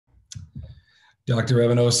Dr.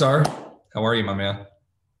 Evan Osar, how are you, my man?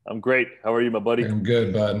 I'm great. How are you, my buddy? I'm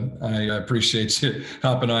good, bud. I appreciate you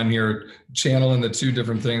hopping on here, channeling the two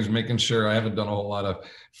different things, making sure I haven't done a whole lot of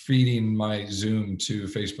feeding my Zoom to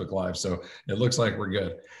Facebook Live. So it looks like we're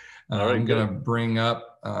good. All right, I'm going good. to bring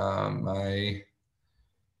up my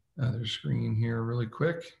other screen here really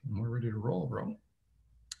quick, and we're ready to roll, bro.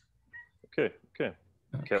 Okay, okay.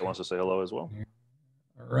 Kat Okay. wants to say hello as well.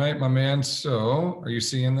 All right, my man. So are you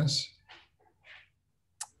seeing this?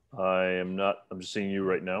 I am not. I'm just seeing you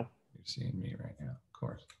right now. You're seeing me right now, of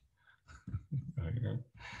course.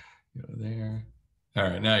 Go there. All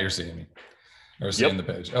right, now you're seeing me. Or seeing the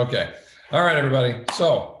page. Okay. All right, everybody.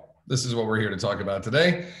 So this is what we're here to talk about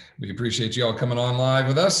today. We appreciate you all coming on live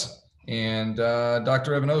with us. And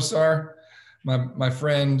Dr. Evan Osar, my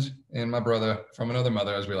friend and my brother from another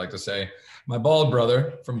mother, as we like to say, my bald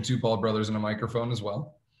brother from two bald brothers and a microphone as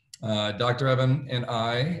well. Dr. Evan and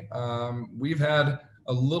I, we've had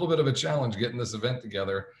a little bit of a challenge getting this event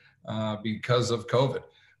together because of COVID.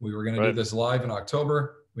 We were going to do this live in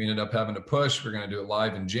October. We ended up having to push. We're going to do it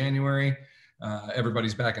live in January.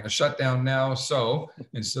 Everybody's back in a shutdown now. So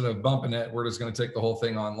instead of bumping it, we're just going to take the whole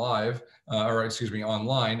thing on live,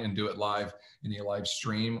 online and do it live in a live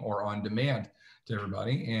stream or on demand to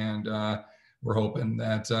everybody. And we're hoping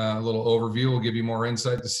that a little overview will give you more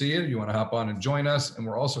insight to see it. You want to hop on and join us. And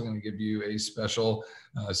we're also going to give you a special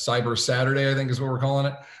Cyber Saturday, I think is what we're calling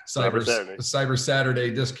it. Cyber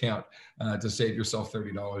Saturday discount to save yourself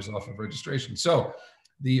 $30 off of registration. So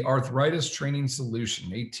the Arthritis Training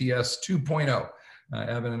Solution, ATS 2.0.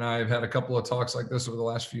 Evan and I have had a couple of talks like this over the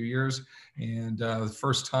last few years. And the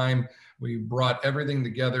first time we brought everything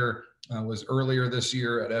together was earlier this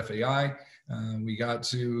year at FAI. We got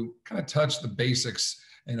to kind of touch the basics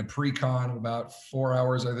in a pre-con of about 4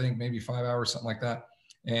 hours, I think, maybe 5 hours, something like that.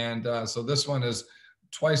 And so this one is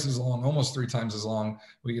twice as long, almost 3 times as long.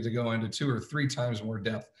 We get to go into 2 or 3 times more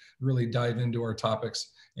depth, really dive into our topics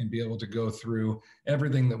and be able to go through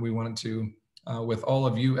everything that we wanted to with all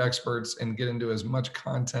of you experts and get into as much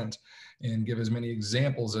content and give as many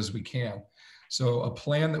examples as we can. So a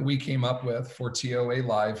plan that we came up with for TOA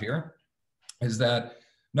Live here is that,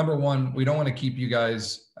 number one, we don't want to keep you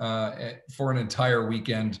guys for an entire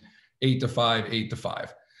weekend, 8 to 5, 8 to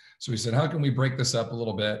 5. So we said, how can we break this up a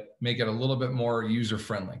little bit, make it a little bit more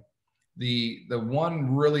user-friendly? The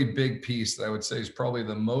one really big piece that I would say is probably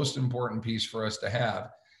the most important piece for us to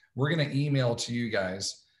have, we're going to email to you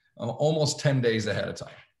guys almost 10 days ahead of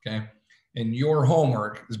time, okay? And your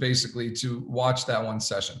homework is basically to watch that one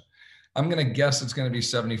session. I'm going to guess it's going to be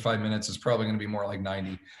 75 minutes. It's probably going to be more like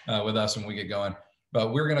 90 with us when we get going.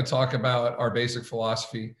 But we're going to talk about our basic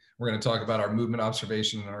philosophy. We're going to talk about our movement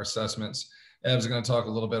observation and our assessments. Ev's going to talk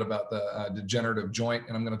a little bit about the degenerative joint,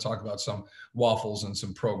 and I'm going to talk about some waffles and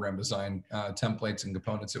some program design templates and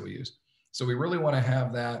components that we use. So we really want to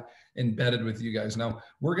have that embedded with you guys. Now,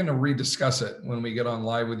 we're going to rediscuss it when we get on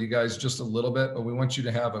live with you guys just a little bit, but we want you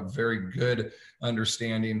to have a very good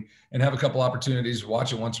understanding and have a couple opportunities to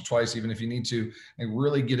watch it once or twice, even if you need to, and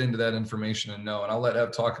really get into that information and know. And I'll let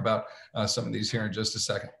Ev talk about some of these here in just a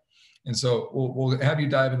second. And so we'll have you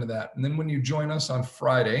dive into that. And then when you join us on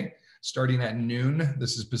Friday, starting at noon,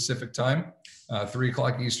 this is Pacific time, 3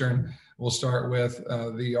 o'clock Eastern, we'll start with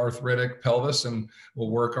the arthritic pelvis and we'll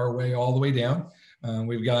work our way all the way down.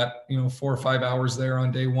 We've got 4 or 5 hours there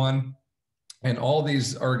on day one, and all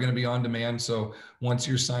these are going to be on demand. So once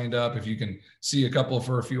you're signed up, if you can see a couple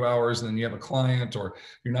for a few hours and then you have a client or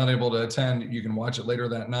you're not able to attend, you can watch it later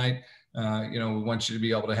that night. We want you to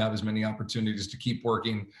be able to have as many opportunities to keep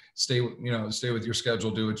working, stay with your schedule,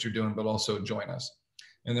 do what you're doing, but also join us.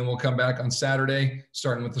 And then we'll come back on Saturday,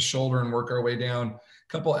 starting with the shoulder and work our way down.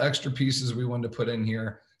 A couple of extra pieces we wanted to put in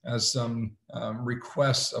here as some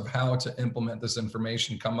requests of how to implement this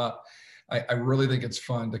information come up. I really think it's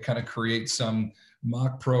fun to kind of create some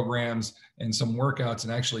mock programs and some workouts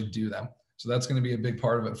and actually do them. So that's going to be a big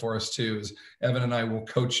part of it for us too, is Evan and I will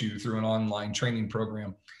coach you through an online training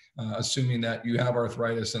program, assuming that you have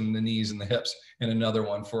arthritis in the knees and the hips, and another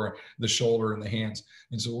one for the shoulder and the hands.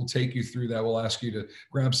 And so we'll take you through that. We'll ask you to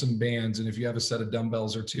grab some bands, and if you have a set of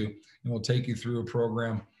dumbbells or two, and we'll take you through a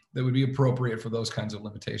program that would be appropriate for those kinds of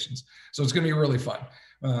limitations. So it's going to be really fun.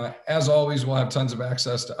 As always, we'll have tons of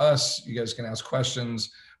access to us. You guys can ask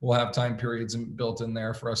questions. We'll have time periods built in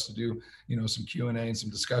there for us to do, some Q&A and some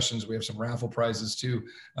discussions. We have some raffle prizes too,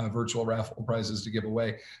 virtual raffle prizes to give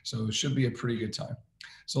away. So it should be a pretty good time.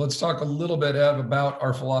 So let's talk a little bit, Ev, about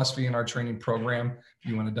our philosophy and our training program. If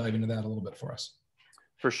you want to dive into that a little bit for us.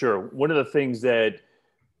 For sure. One of the things that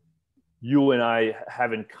you and I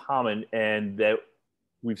have in common and that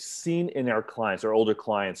we've seen in our clients, our older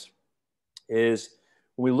clients, is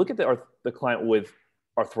when we look at the client with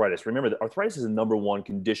arthritis, remember that arthritis is the number one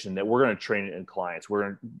condition that we're going to train in clients. We're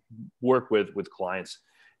going to work with clients.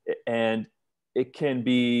 And it can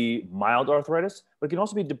be mild arthritis, but it can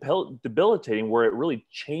also be debilitating where it really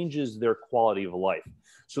changes their quality of life.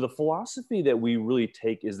 So the philosophy that we really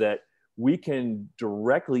take is that we can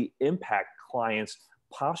directly impact clients'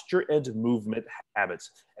 posture and movement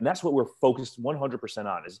habits. And that's what we're focused 100%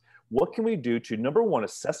 on, is what can we do to, number one,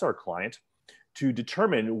 assess our client, to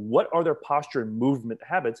determine what are their posture and movement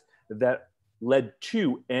habits that led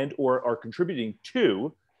to and or are contributing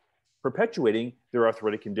to perpetuating their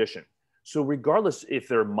arthritic condition. So regardless if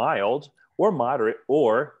they're mild or moderate,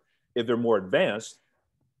 or if they're more advanced,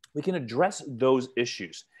 we can address those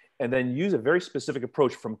issues and then use a very specific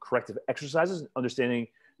approach from corrective exercises, understanding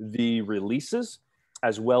the releases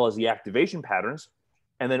as well as the activation patterns.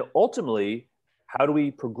 And then ultimately, how do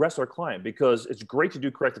we progress our client? Because it's great to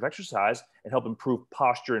do corrective exercise and help improve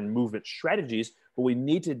posture and movement strategies, but we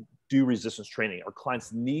need to do resistance training. Our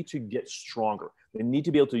clients need to get stronger. They need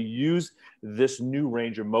to be able to use this new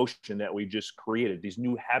range of motion that we just created, these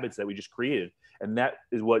new habits that we just created. And that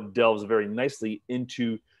is what delves very nicely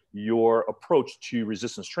into your approach to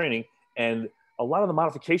resistance training. And a lot of the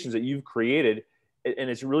modifications that you've created, and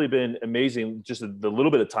it's really been amazing, just the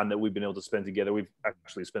little bit of time that we've been able to spend together. We've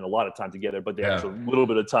actually spent a lot of time together, but the actual little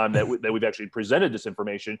bit of time that we've actually presented this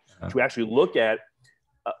information to actually look at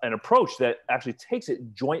an approach that actually takes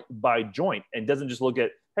it joint by joint and doesn't just look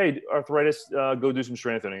at, hey, arthritis, go do some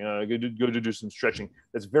strengthening, go do some stretching.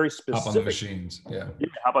 That's very specific. Hop on the machines,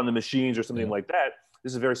 hop on the machines or something like that.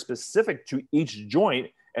 This is very specific to each joint,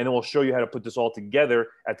 and then we'll show you how to put this all together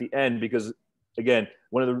at the end, because again,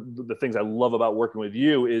 one of the things I love about working with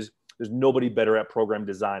you is there's nobody better at program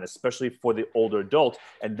design, especially for the older adult.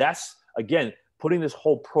 And that's, again, putting this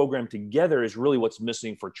whole program together is really what's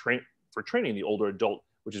missing for training the older adult,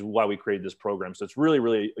 which is why we created this program. So it's really,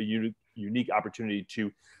 really a unique opportunity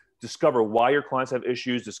to discover why your clients have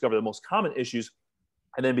issues, discover the most common issues,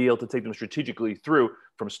 and then be able to take them strategically through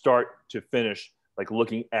from start to finish, like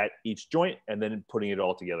looking at each joint and then putting it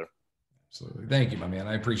all together. Absolutely. Thank you, my man.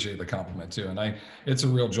 I appreciate the compliment too. And it's a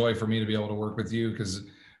real joy for me to be able to work with you, because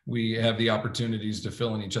we have the opportunities to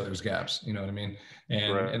fill in each other's gaps. You know what I mean?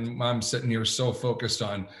 And I'm sitting here so focused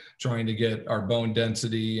on trying to get our bone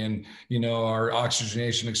density and, our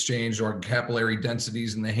oxygenation exchange, our capillary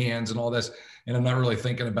densities in the hands and all this. And I'm not really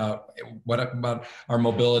thinking about about our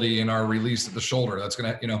mobility and our release at the shoulder. That's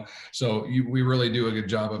going to, so we really do a good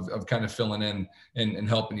job of kind of filling in and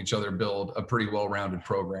helping each other build a pretty well-rounded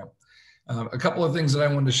program. A couple of things that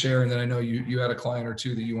I wanted to share, and then I know you had a client or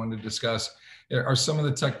two that you wanted to discuss, are some of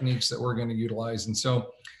the techniques that we're going to utilize. And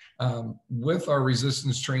so with our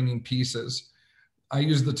resistance training pieces, I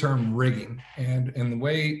use the term rigging. And the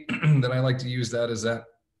way that I like to use that is that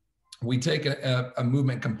we take a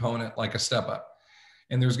movement component like a step up,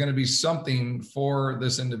 and there's going to be something for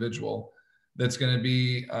this individual that's going to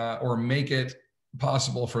be or make it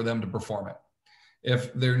possible for them to perform it.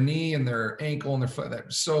 If their knee and their ankle and their foot are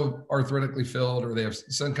so arthritically filled, or they have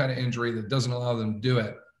some kind of injury that doesn't allow them to do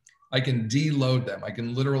it, I can deload them. I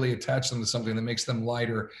can literally attach them to something that makes them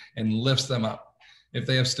lighter and lifts them up. If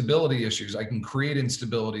they have stability issues, I can create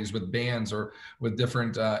instabilities with bands or with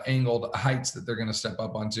different angled heights that they're going to step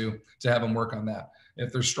up onto to have them work on that.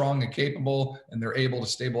 If they're strong and capable and they're able to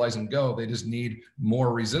stabilize and go, they just need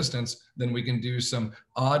more resistance, then we can do some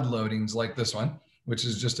odd loadings like this one, which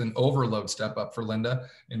is just an overload step up for Linda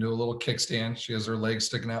into a little kickstand. She has her legs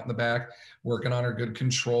sticking out in the back, working on her good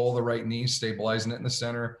control, the right knee, stabilizing it in the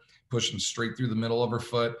center, pushing straight through the middle of her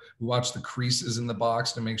foot. We watch the creases in the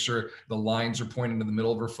box to make sure the lines are pointing to the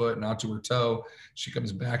middle of her foot, not to her toe. She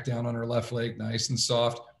comes back down on her left leg, nice and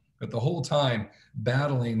soft, but the whole time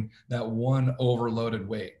battling that one overloaded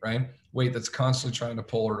weight, right? Weight that's constantly trying to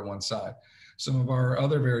pull her to one side. Some of our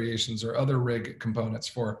other variations or other rig components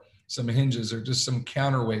for some hinges or just some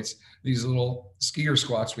counterweights, these little skier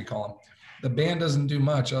squats, we call them. The band doesn't do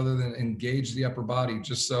much other than engage the upper body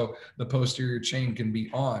just so the posterior chain can be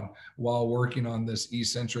on while working on this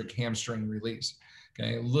eccentric hamstring release.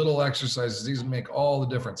 Okay, little exercises, these make all the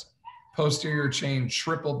difference. Posterior chain,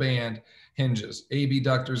 triple band hinges,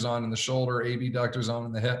 abductors on in the shoulder, abductors on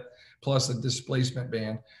in the hip, plus a displacement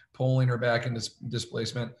band, pulling her back into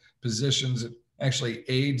displacement, positions it actually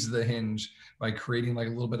aids the hinge by creating like a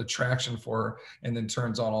little bit of traction for her, and then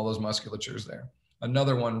turns on all those musculatures there.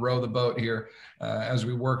 Another one, row the boat here as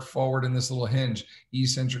we work forward in this little hinge,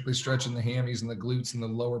 eccentrically stretching the hammies and the glutes and the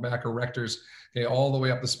lower back erectors, okay, all the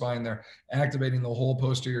way up the spine there, activating the whole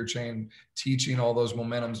posterior chain, teaching all those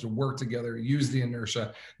momentums to work together, use the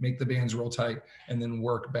inertia, make the bands real tight, and then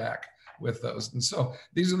work back with those. And so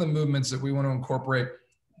these are the movements that we want to incorporate.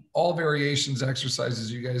 All variations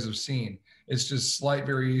exercises you guys have seen. It's just slight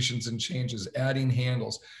variations and changes, adding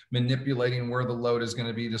handles, manipulating where the load is going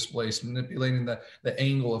to be displaced, manipulating the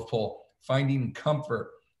angle of pull, finding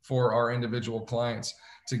comfort for our individual clients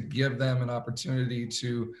to give them an opportunity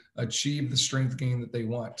to achieve the strength gain that they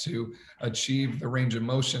want, to achieve the range of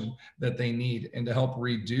motion that they need, and to help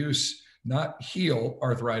reduce, not heal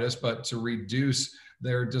arthritis, but to reduce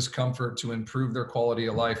their discomfort, to improve their quality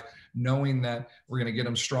of life, knowing that we're going to get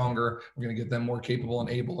them stronger, we're going to get them more capable and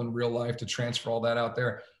able in real life to transfer all that out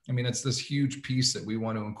there. I mean, it's this huge piece that we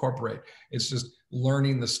want to incorporate. It's just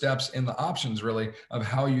learning the steps and the options really of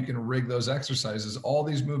how you can rig those exercises, all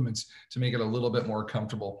these movements, to make it a little bit more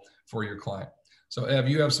comfortable for your client. So Ev,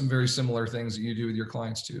 you have some very similar things that you do with your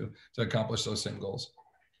clients to accomplish those same goals.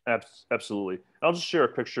 Absolutely. I'll just share a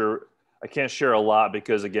picture. I can't share a lot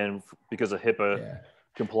because, again, because of HIPAA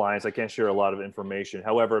compliance, I can't share a lot of information.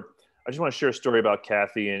 However, I just want to share a story about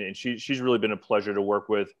Kathy, and she's really been a pleasure to work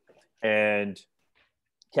with. And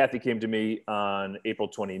Kathy came to me on April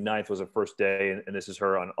 29th was her first day, and this is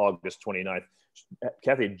her on August 29th.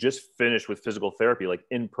 Kathy had just finished with physical therapy, like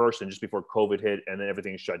in person, just before COVID hit, and then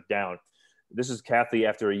everything shut down. This is Kathy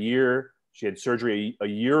after a year. She had surgery a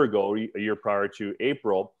year ago, a year prior to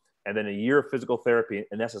April, and then a year of physical therapy,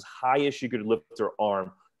 and that's as high as she could lift her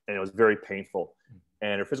arm, and it was very painful.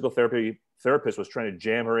 And her physical therapist was trying to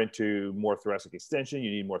jam her into more thoracic extension. You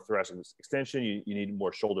need more thoracic extension. You need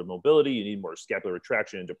more shoulder mobility. You need more scapular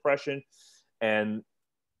retraction and depression. And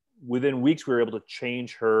within weeks, we were able to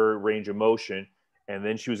change her range of motion. And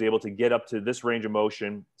then she was able to get up to this range of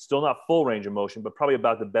motion, still not full range of motion, but probably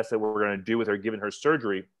about the best that we're going to do with her, given her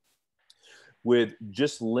surgery, with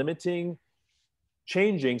just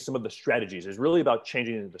changing some of the strategies. It's really about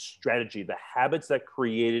changing the strategy, the habits that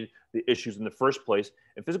created the issues in the first place.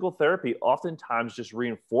 And physical therapy oftentimes just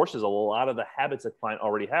reinforces a lot of the habits that client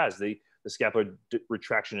already has, the scapular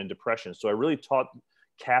retraction and depression. So I really taught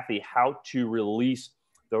Kathy how to release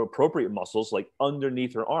the appropriate muscles, like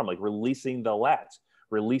underneath her arm, like releasing the lats,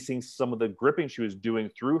 releasing some of the gripping she was doing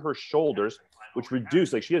through her shoulders, which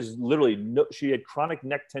reduced, like she had chronic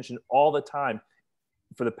neck tension all the time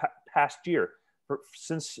for the past year.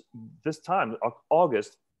 Since this time,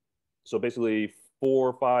 August, so basically 4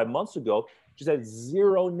 or 5 months ago, she's had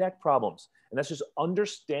zero neck problems. And that's just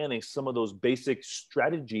understanding some of those basic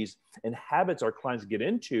strategies and habits our clients get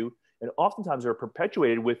into, and oftentimes are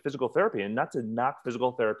perpetuated with physical therapy. And not to knock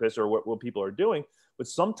physical therapists or what people are doing, but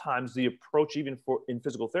sometimes the approach even in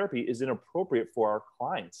physical therapy is inappropriate for our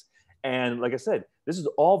clients. And like I said, this is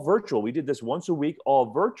all virtual. We did this once a week,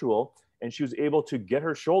 all virtual. And she was able to get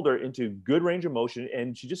her shoulder into good range of motion.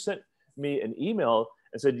 And she just sent me an email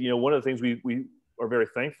and said, one of the things we are very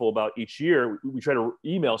thankful about each year, we try to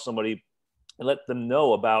email somebody and let them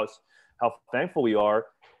know about how thankful we are.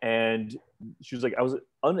 And she was like, I was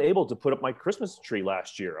unable to put up my Christmas tree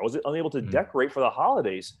last year. I was unable to decorate for the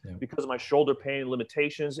holidays because of my shoulder pain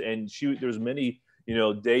limitations. And there's many,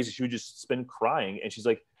 days that she would just spend crying. And she's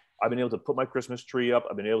like, I've been able to put my Christmas tree up.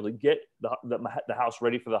 I've been able to get the house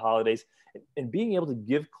ready for the holidays, and being able to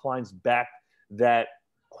give clients back that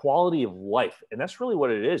quality of life. And that's really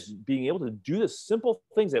what it is, being able to do the simple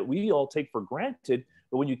things that we all take for granted.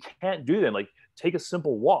 But when you can't do them, like take a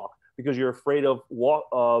simple walk because you're afraid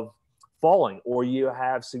of falling, or you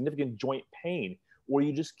have significant joint pain, or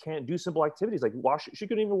you just can't do simple activities like she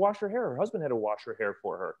couldn't even wash her hair. Her husband had to wash her hair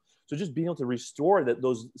for her. So just being able to restore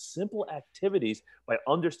those simple activities by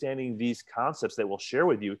understanding these concepts that we'll share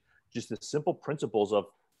with you, just the simple principles of,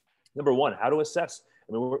 number one, how to assess.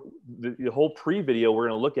 I mean, the whole pre-video, we're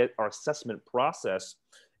going to look at our assessment process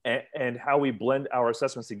and how we blend our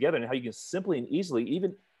assessments together, and how you can simply and easily,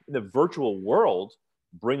 even in the virtual world,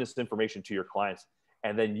 bring this information to your clients,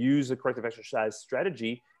 and then use the corrective exercise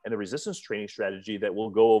strategy and the resistance training strategy that we'll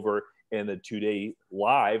go over in the 2-day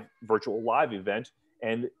virtual live event.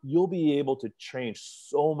 And you'll be able to change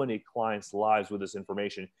so many clients' lives with this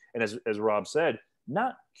information. And as Rob said,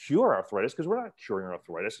 not cure arthritis, because we're not curing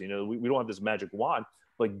arthritis. We don't have this magic wand,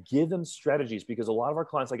 but give them strategies, because a lot of our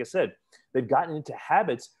clients, like I said, they've gotten into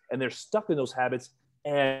habits and they're stuck in those habits,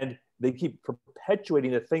 and they keep perpetuating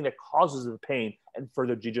the thing that causes the pain and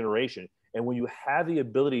further degeneration. And when you have the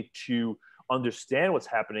ability to understand what's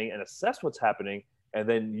happening and assess what's happening, and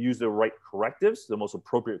then use the right correctives, the most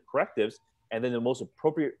appropriate correctives, and then the most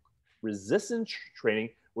appropriate resistance training,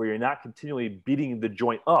 where you're not continually beating the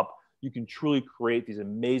joint up, you can truly create these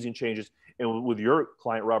amazing changes. And with your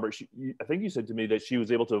client, Robert, I think you said to me that she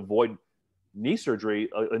was able to avoid knee surgery,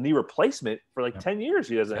 a knee replacement for like 10 years.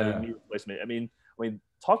 She hasn't had a knee replacement. I mean,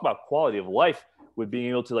 talk about quality of life with being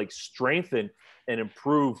able to like strengthen and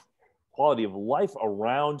improve quality of life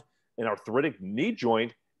around an arthritic knee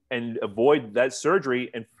joint and avoid that surgery.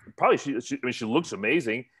 And probably she looks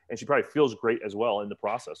amazing, and she probably feels great as well in the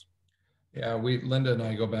process. Yeah, Linda and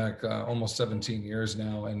I go back almost 17 years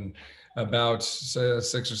now, and about 6 or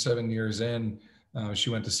 7 years in, she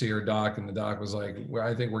went to see her doc, and the doc was like, well,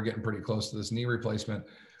 I think we're getting pretty close to this knee replacement.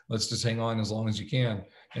 Let's just hang on as long as you can.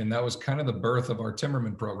 And that was kind of the birth of our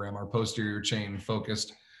Timmerman program, our posterior chain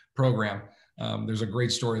focused program. There's a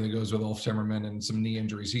great story that goes with Ulf Timmerman and some knee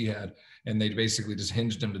injuries he had, and they basically just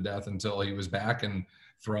hinged him to death until he was back and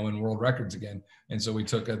throwing world records again. And so we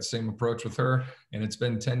took that same approach with her, and it's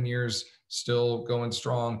been 10 years, still going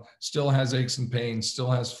strong, still has aches and pains,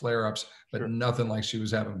 still has flare-ups, but nothing like she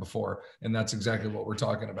was having before. And that's exactly what we're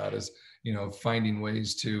talking about, is, you know, finding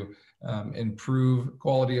ways to improve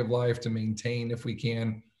quality of life, to maintain if we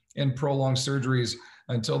can, and prolong surgeries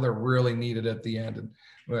until they're really needed at the end. And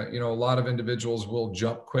you know, a lot of individuals will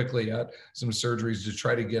jump quickly at some surgeries to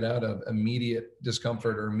try to get out of immediate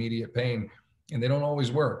discomfort or immediate pain, and they don't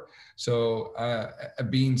always work. So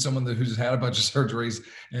being someone who's had a bunch of surgeries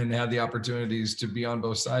and had the opportunities to be on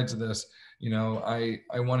both sides of this, you know,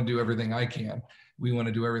 I want to do everything I can. We want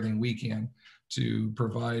to do everything we can to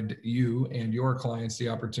provide you and your clients the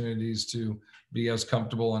opportunities to be as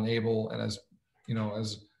comfortable and able and as, you know,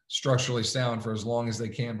 as structurally sound for as long as they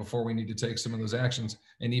can before we need to take some of those actions.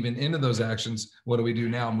 And even into those actions, what do we do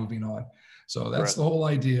now moving on? So that's the whole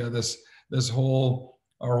idea.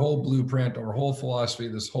 Our whole blueprint, our whole philosophy,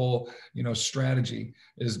 this whole, you know, strategy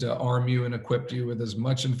is to arm you and equip you with as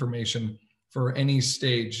much information for any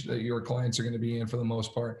stage that your clients are going to be in, for the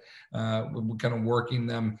most part. We're kind of working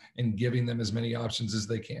them and giving them as many options as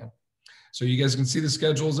they can. So you guys can see the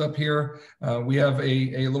schedules up here. We have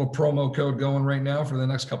a little promo code going right now for the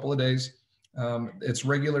next couple of days. It's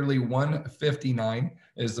regularly $159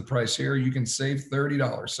 is the price here. You can save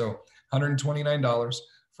 $30. So $129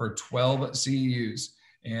 for 12 CEUs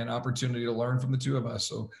and opportunity to learn from the two of us.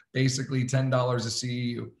 So basically $10 a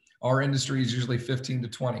CEU. Our industry is usually 15 to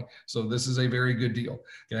 20. So this is a very good deal.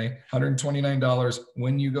 Okay. $129.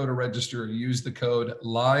 When you go to register, use the code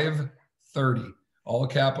LIVE30, all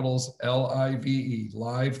capitals, LIVE,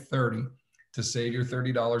 LIVE30, to save your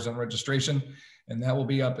 $30 on registration. And that will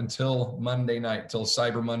be up until Monday night, till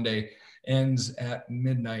Cyber Monday ends at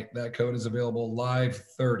midnight. That code is available,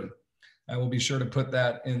 LIVE30. I will be sure to put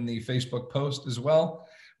that in the Facebook post as well.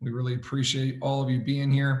 We really appreciate all of you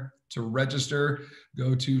being here. To register,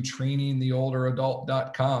 go to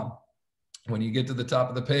trainingtheolderadult.com. When you get to the top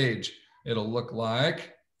of the page, it'll look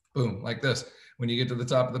like, boom, like this. When you get to the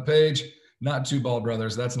top of the page, not Two Ball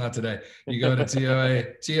Brothers, that's not today. You go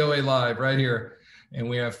to TOA Live right here. And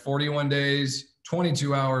we have 41 days,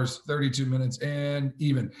 22 hours, 32 minutes, and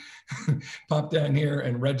even. Pop down here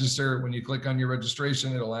and register. When you click on your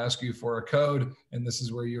registration, it'll ask you for a code. And this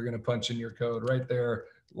is where you're going to punch in your code right there,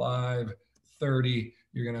 LIVE30.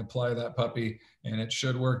 You're going to apply that puppy and it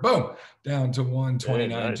should work. Boom, down to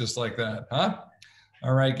 129, just like that. Huh?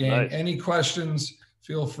 All right, gang. Any questions?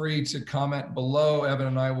 Feel free to comment below. Evan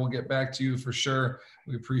and I will get back to you for sure.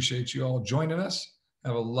 We appreciate you all joining us.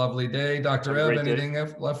 Have a lovely day. Dr. Ev, anything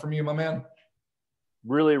left from you, my man?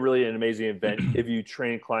 Really, really an amazing event. If you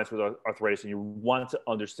train clients with arthritis and you want to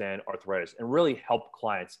understand arthritis and really help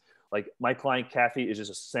clients, like my client, Kathy, is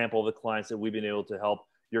just a sample of the clients that we've been able to help.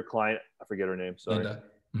 Your client, I forget her name, sorry.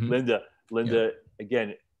 Linda.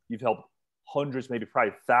 Again, you've helped hundreds, maybe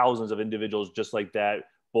probably thousands of individuals just like that,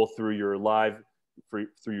 both through your live,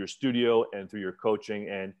 through your studio and through your coaching.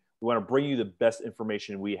 And we want to bring you the best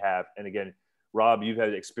information we have. And again, Rob, you've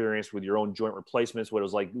had experience with your own joint replacements, what it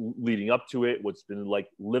was like leading up to it, what's been like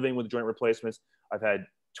living with joint replacements. I've had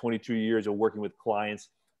 22 years of working with clients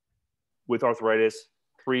with arthritis,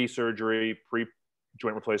 pre-surgery,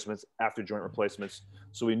 pre-joint replacements, after joint replacements.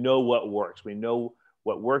 So we know what works. We know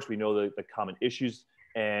the common issues,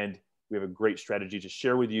 and we have a great strategy to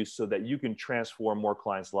share with you so that you can transform more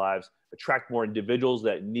clients' lives, attract more individuals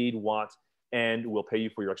that need, want, and will pay you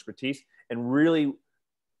for your expertise, and really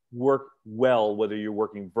work well, whether you're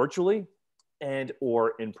working virtually and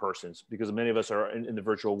or in person, because many of us are in the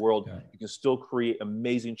virtual world. You can still create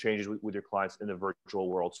amazing changes with your clients in the virtual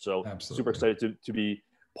world. So super excited to be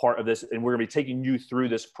part of this. And we're gonna be taking you through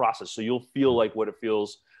this process. So you'll feel like what it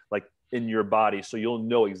feels like in your body. So you'll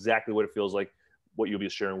know exactly what it feels like what you'll be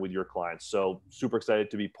sharing with your clients. So super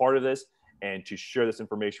excited to be part of this and to share this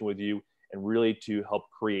information with you, and really to help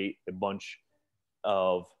create a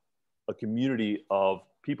community of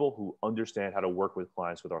people who understand how to work with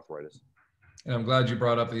clients with arthritis. And I'm glad you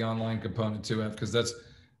brought up the online component too, Ev, because that's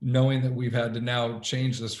knowing that we've had to now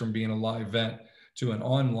change this from being a live event to an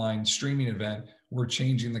online streaming event. We're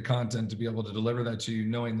changing the content to be able to deliver that to you,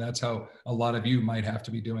 knowing that's how a lot of you might have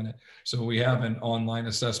to be doing it. So we have an online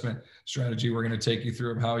assessment strategy we're going to take you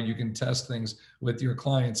through of how you can test things with your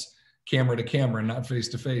clients, camera to camera, not face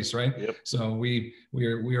to face, right? Yep. So we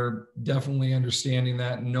are definitely understanding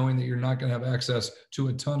that, and knowing that you're not going to have access to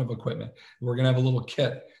a ton of equipment. We're going to have a little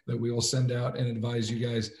kit that we will send out and advise you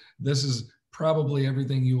guys. This is probably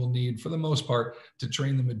everything you will need for the most part to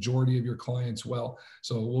train the majority of your clients well.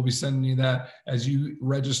 So we'll be sending you that. As you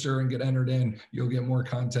register and get entered in, you'll get more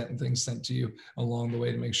content and things sent to you along the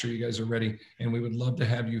way to make sure you guys are ready. And we would love to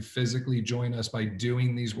have you physically join us by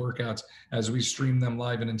doing these workouts as we stream them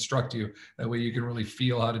live and instruct you. That way you can really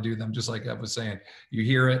feel how to do them. Just like Ev was saying, you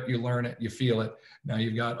hear it, you learn it, you feel it. Now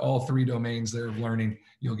you've got all three domains there of learning.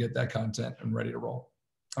 You'll get that content and ready to roll.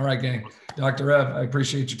 All right, gang. Dr. Ev, I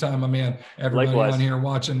appreciate your time, my man. Everybody Likewise. on here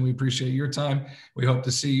watching, we appreciate your time. We hope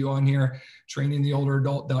to see you on here,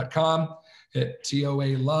 trainingtheolderadult.com. Hit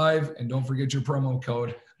TOA Live, and don't forget your promo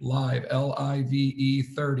code LIVE, LIVE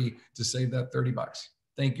 30 to save that $30.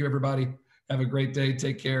 Thank you, everybody. Have a great day.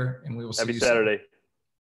 Take care, and we will see you soon. Happy Saturday.